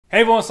Hey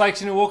everyone, it's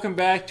Alex and welcome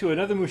back to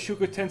another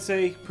Mushoku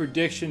Tensei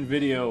prediction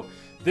video.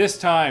 This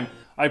time,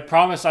 I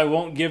promise I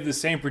won't give the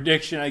same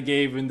prediction I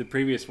gave in the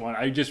previous one.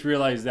 I just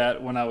realized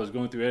that when I was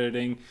going through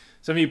editing.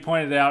 Some of you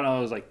pointed it out and I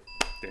was like,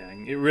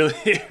 dang, it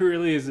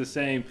really is the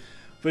same.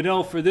 But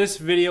no, for this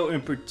video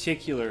in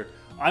particular,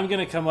 I'm going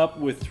to come up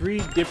with 3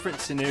 different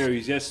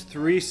scenarios. Yes,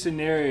 3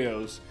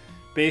 scenarios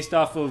based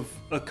off of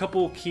a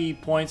couple key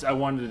points I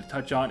wanted to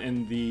touch on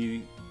in the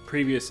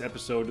previous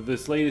episode,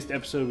 this latest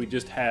episode we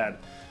just had.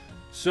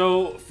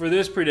 So for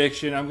this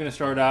prediction, I'm going to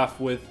start off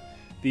with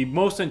the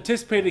most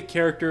anticipated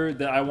character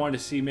that I wanted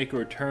to see make a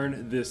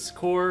return this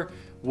cour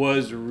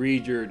was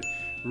Reijerd.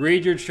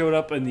 Reijerd showed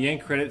up in the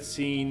end credits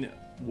scene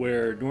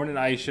where Norn and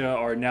Aisha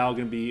are now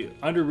going to be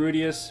under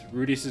Rudius.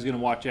 Rudius is going to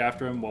watch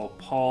after him while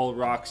Paul,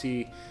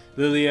 Roxy,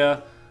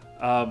 Lilia,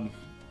 and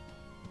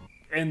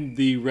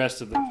the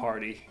rest of the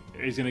party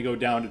is going to go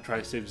down to try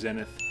to save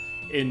Zenith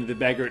in the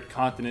Bagrat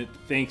continent,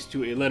 thanks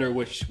to a letter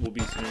which will be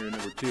scenario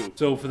number 2.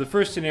 So for the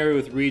first scenario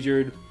with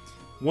Reijerd,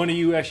 one of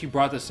you actually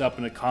brought this up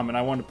in a comment.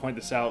 I wanted to point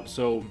this out.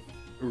 So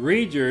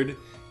Reijerd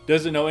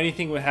doesn't know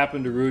anything would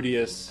happen to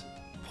Rudius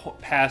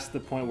past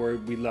the point where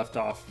we left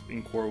off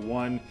in Cour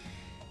 1.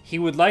 He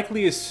would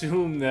likely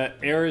assume that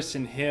Eris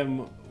and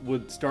him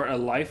would start a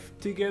life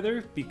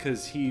together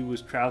because he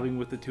was traveling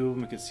with the two of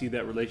them and could see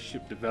that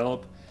relationship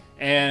develop.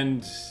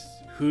 And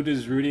who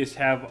does Rudius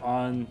have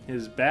on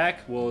his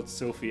back? Well, it's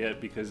Sophia,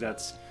 because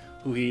that's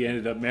who he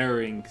ended up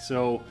marrying.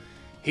 So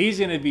he's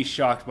going to be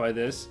shocked by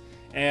this.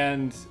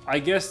 And I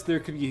guess there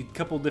could be a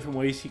couple different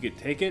ways he could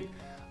take it.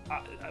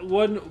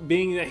 One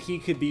being that he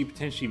could be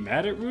potentially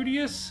mad at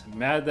Rudius,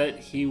 mad that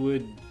he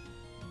would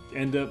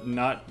end up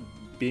not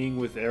being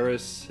with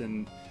Eris,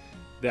 and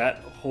that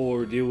whole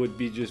ordeal would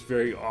be just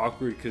very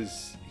awkward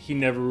because he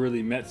never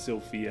really met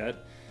Sylphie yet.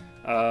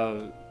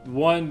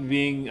 One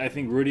being, I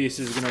think Rudius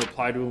is going to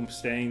reply to him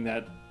saying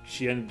that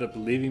she ended up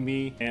leaving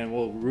me, and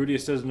well,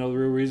 Rudius doesn't know the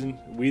real reason.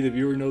 We, the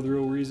viewer, know the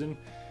real reason,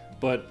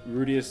 but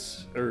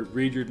Rudius or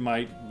Reijerd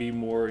might be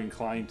more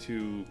inclined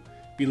to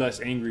be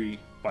less angry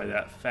by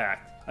that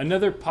fact.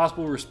 Another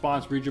possible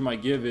response Reijerd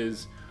might give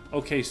is,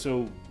 okay,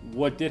 so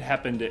what did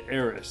happen to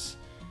Eris?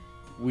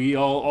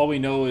 All we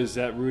know is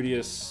that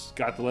Rudius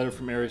got the letter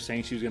from Eris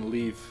saying she was going to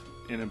leave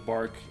and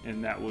embark,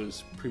 and that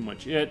was pretty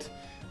much it.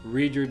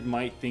 Reijerd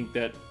might think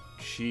that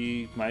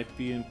she might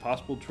be in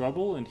possible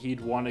trouble and he'd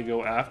want to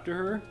go after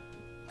her,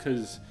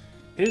 because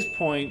his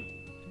point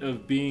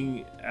of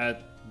being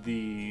at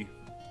the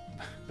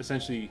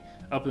essentially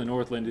up in the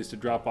Northland is to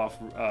drop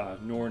off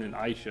Norn and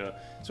Aisha.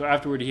 So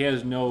afterward he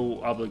has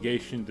no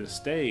obligation to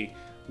stay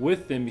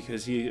with them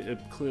because he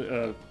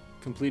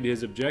completed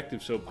his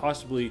objective. So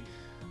possibly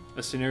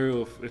a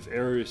scenario if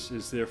Eris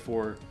is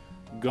therefore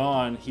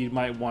gone, he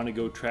might want to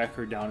go track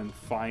her down and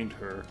find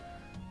her.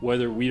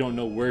 Whether we don't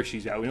know where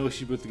she's at. We know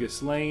she's with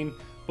Ghislaine,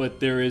 but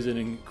there is an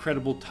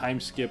incredible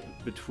time skip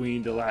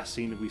between the last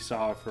scene that we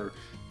saw of her.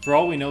 For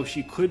all we know,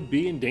 she could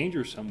be in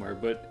danger somewhere,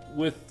 but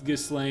with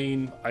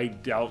Ghislaine, I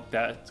doubt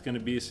that's going to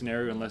be a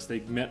scenario unless they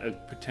met a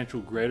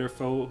potential greater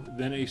foe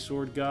than a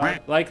sword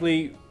god.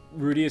 Likely,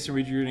 Rudius and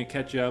Reijerd are going to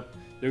catch up.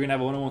 They're going to have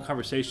a one-on-one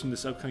conversation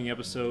this upcoming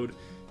episode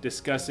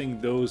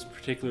discussing those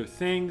particular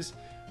things.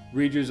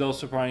 Reijerd's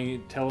also probably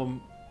going to tell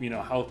him, you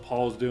know, how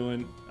Paul's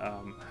doing,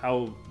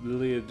 how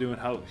Lilia's doing,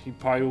 how he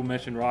probably will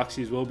mention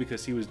Roxy as well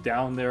because he was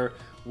down there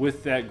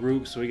with that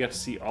group, so we got to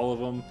see all of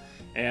them.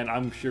 And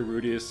I'm sure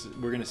Rudius,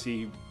 we're going to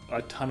see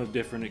a ton of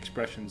different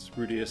expressions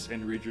Rudius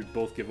and Reijerd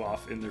both give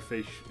off in their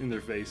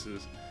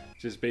faces,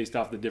 just based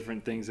off the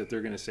different things that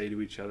they're going to say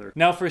to each other.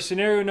 Now for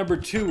scenario number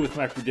 2 with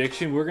my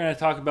prediction, we're going to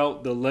talk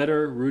about the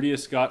letter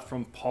Rudius got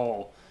from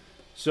Paul.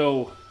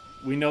 So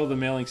we know the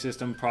mailing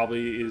system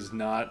probably is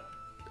not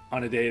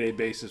on a day-to-day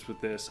basis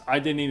with this.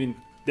 That didn't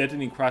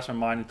even cross my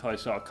mind until I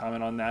saw a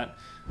comment on that.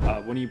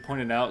 When you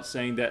pointed out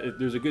saying that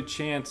there's a good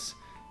chance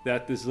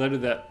that this letter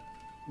that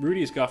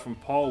Rudius got from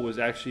Paul was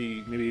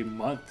actually maybe a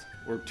month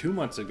or 2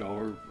 months ago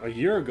or a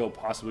year ago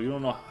possibly. We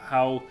don't know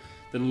how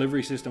the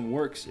delivery system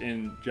works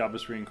in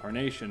Jobless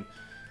Reincarnation.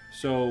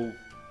 So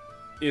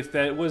if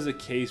that was the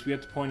case, we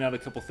have to point out a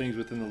couple things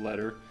within the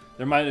letter.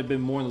 There might have been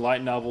more in the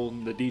light novel,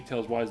 the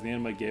details wise the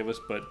anime gave us,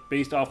 but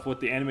based off what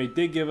the anime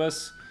did give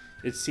us,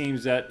 it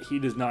seems that he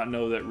does not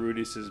know that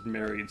Rudius is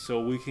married.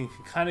 So we can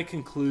kind of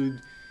conclude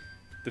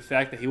the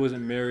fact that he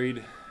wasn't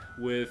married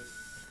with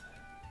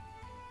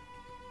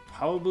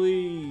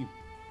probably,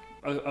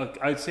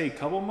 I'd say a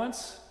couple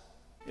months.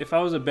 If I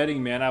was a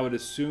betting man, I would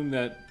assume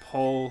that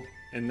Paul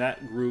and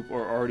that group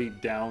are already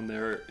down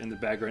there in the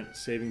background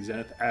saving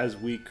Zenith as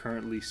we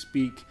currently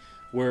speak,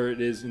 where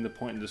it is in the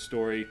point in the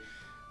story.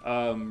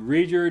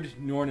 Reijerd,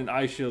 Norn, and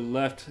Aisha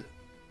left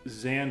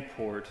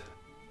Zanport,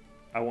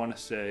 I want to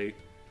say.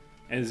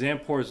 And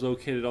Zanport is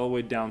located all the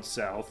way down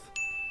south.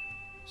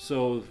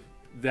 So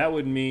that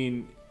would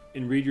mean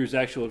in Reijerd's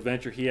actual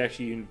adventure, he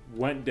actually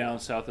went down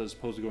south as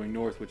opposed to going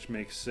north, which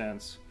makes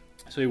sense.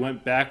 So he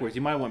went backwards. He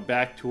might have went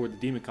back toward the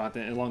Demon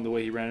Continent, and along the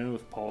way he ran in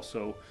with Paul.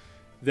 So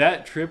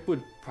that trip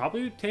would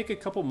probably take a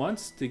couple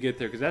months to get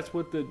there, because that's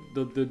what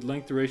the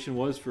length duration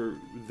was for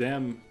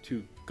them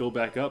to go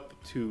back up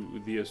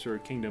to the Asura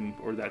Kingdom,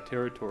 or that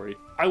territory.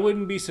 I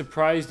wouldn't be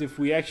surprised if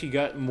we actually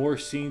got more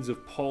scenes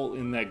of Paul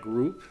in that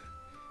group,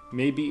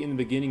 maybe in the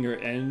beginning or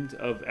end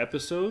of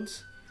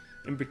episodes.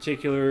 In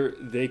particular,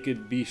 they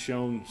could be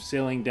shown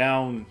sailing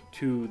down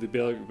to the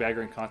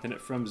Bagaran continent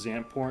from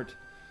Zamport,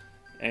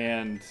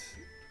 and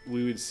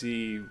we would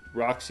see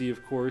Roxy,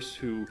 of course,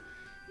 who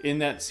in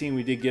that scene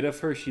we did get of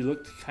her, she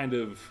looked kind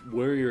of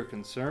worried or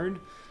concerned,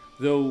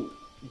 though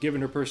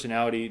given her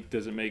personality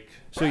doesn't make...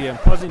 So yeah, I'm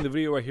pausing the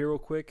video right here real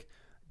quick.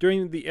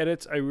 During the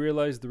edits, I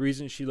realized the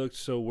reason she looked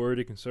so worried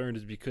and concerned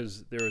is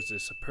because there was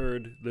this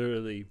Saperd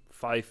literally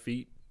 5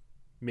 feet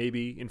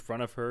maybe in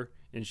front of her,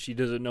 and she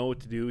doesn't know what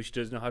to do. She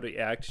doesn't know how to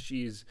act.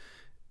 She's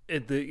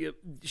at the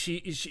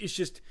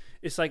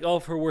it's like all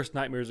of her worst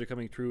nightmares are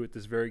coming true at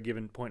this very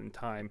given point in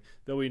time.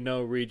 Though we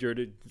know Reader,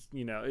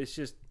 you know,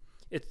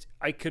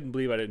 I couldn't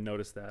believe I didn't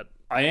notice that.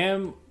 I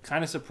am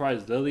kind of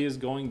surprised Lily is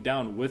going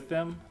down with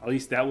them. At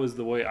least that was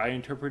the way I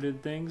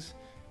interpreted things,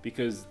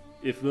 because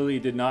if Lily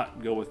did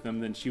not go with them,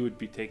 then she would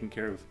be taking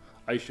care of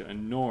Aisha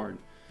and Norn.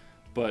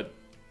 But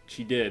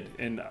she did,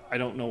 and I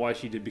don't know why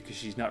she did, because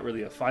she's not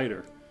really a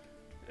fighter.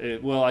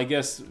 Well, I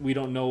guess we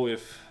don't know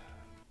if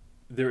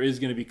there is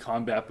going to be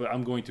combat, but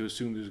I'm going to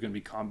assume there's going to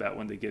be combat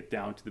when they get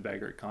down to the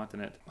Bagarat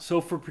continent. So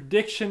for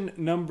prediction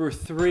number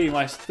 3,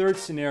 my third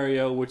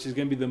scenario, which is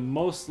going to be the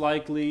most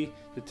likely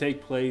to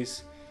take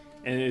place,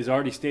 and it is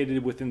already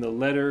stated within the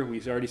letter. We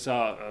already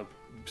saw a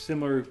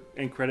similar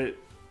end credit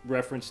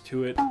reference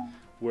to it,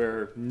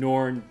 where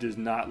Norn does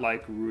not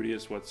like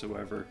Rudius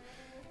whatsoever,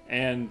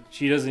 and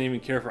she doesn't even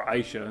care for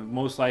Aisha,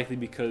 most likely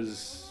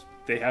because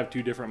they have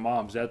 2 different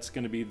moms. That's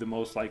going to be the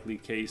most likely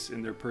case,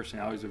 and their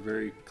personalities are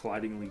very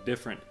collidingly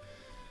different.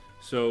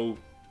 So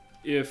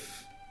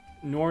if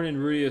Norn and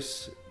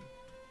Rudius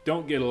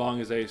don't get along,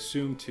 as I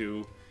assume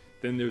to,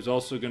 then there's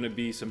also going to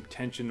be some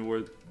tension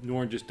where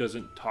Norn just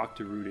doesn't talk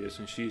to Rudius,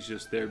 and she's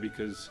just there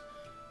because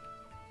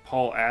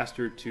Paul asked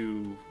her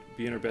to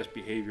be in her best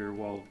behavior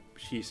while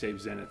she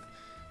saves Zenith.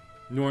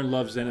 Norn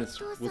loves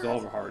Zenith with all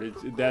of her heart.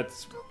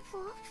 That's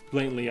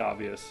blatantly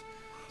obvious.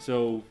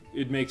 So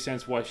it makes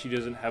sense why she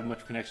doesn't have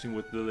much connection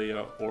with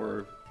Lilia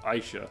or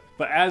Aisha.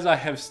 But as I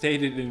have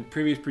stated in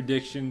previous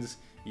predictions,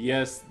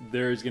 yes,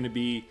 there's going to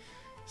be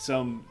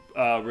some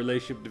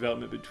relationship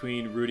development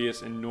between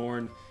Rudius and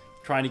Norn,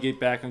 trying to get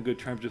back on good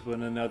terms with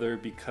one another.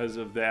 Because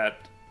of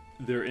that,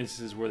 there are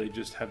instances where they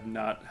just have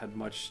not had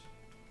much.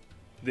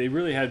 They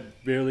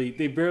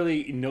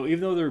barely know,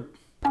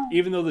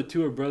 even though the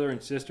 2 are brother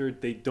and sister,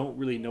 they don't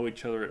really know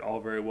each other at all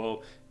very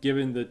well,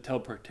 given the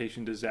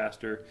teleportation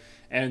disaster.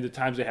 And the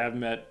times they have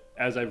met,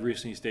 as I've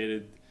recently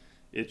stated,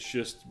 it's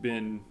just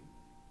been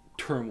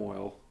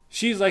turmoil.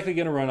 She's likely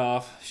going to run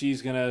off.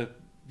 She's going to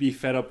be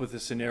fed up with the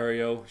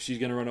scenario. She's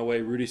going to run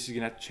away. Rudius is going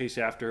to have to chase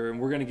after her. And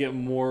we're going to get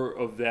more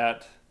of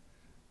that,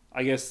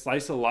 I guess,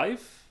 slice of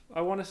life,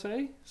 I want to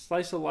say.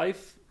 Slice of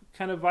life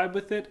kind of vibe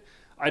with it.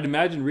 I'd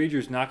imagine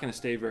Reader's not going to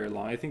stay very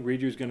long. I think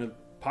Reader's going to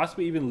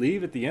possibly even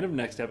leave at the end of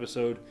next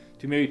episode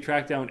to maybe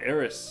track down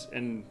Eris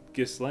and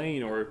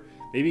Ghislaine, or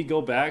maybe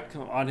go back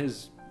on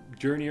his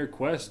journey or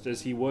quest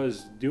as he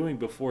was doing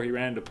before he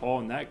ran into Paul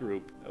and that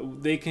group.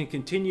 They can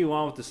continue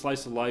on with the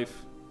slice of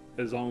life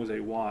as long as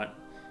they want,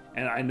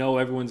 and I know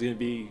everyone's going to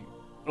be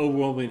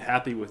overwhelmingly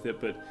happy with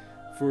it, but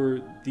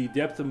for the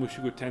depth of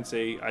Mushoku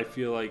Tensei, I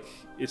feel like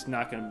it's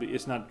not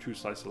a true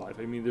slice of life.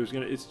 I mean,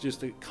 it's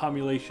just a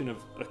accumulation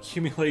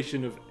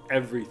of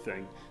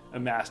everything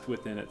amassed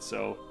within it.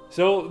 So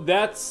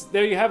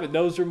there you have it.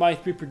 Those are my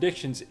 3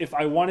 predictions. If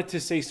I wanted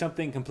to say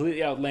something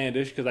completely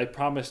outlandish, because I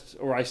promised,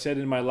 or I said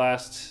in my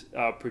last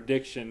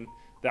prediction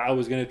that I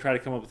was going to try to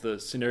come up with a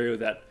scenario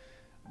that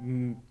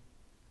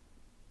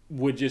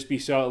would just be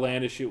so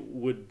outlandish it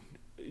would,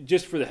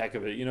 just for the heck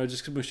of it, you know,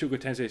 just because Mushoku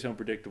Tensei is so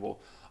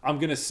unpredictable. I'm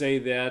going to say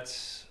that,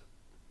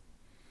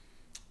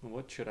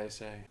 what should I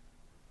say?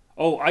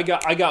 Oh, I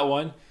got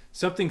one.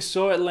 Something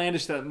so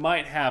outlandish that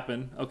might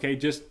happen. Okay, I'm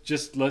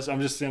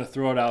just gonna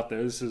throw it out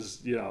there. This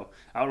is, you know,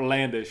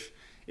 outlandish.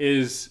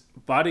 Is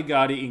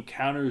Bodigadi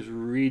encounters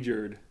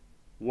Regerd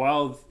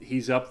while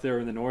he's up there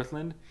in the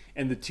Northland,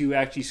 and the 2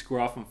 actually square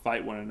off and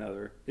fight one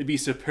another. It'd be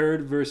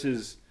Saperd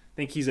versus, I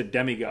think he's a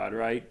demigod,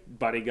 right?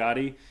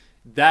 Bodigadi.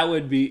 That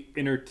would be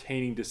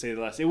entertaining, to say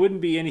the least. It wouldn't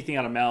be anything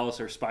out of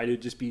malice or spite.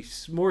 It'd just be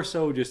more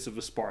so just of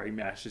a sparring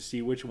match to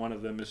see which one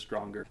of them is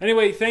stronger.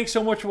 Anyway, thanks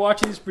so much for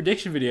watching this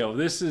prediction video.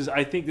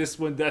 I think this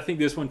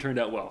one turned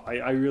out well.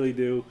 I really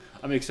do.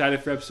 I'm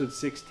excited for episode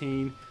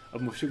 16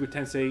 of Mushoku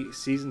Tensei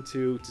Season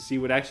 2 to see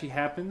what actually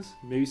happens.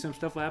 Maybe some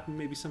stuff will happen,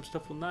 maybe some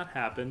stuff will not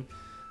happen.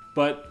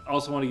 But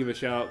also want to give a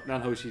shout out.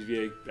 Non-Hoshi's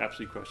VA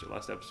absolutely crushed it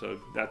last episode.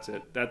 That's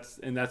it. That's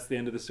the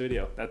end of this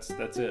video. That's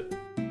it.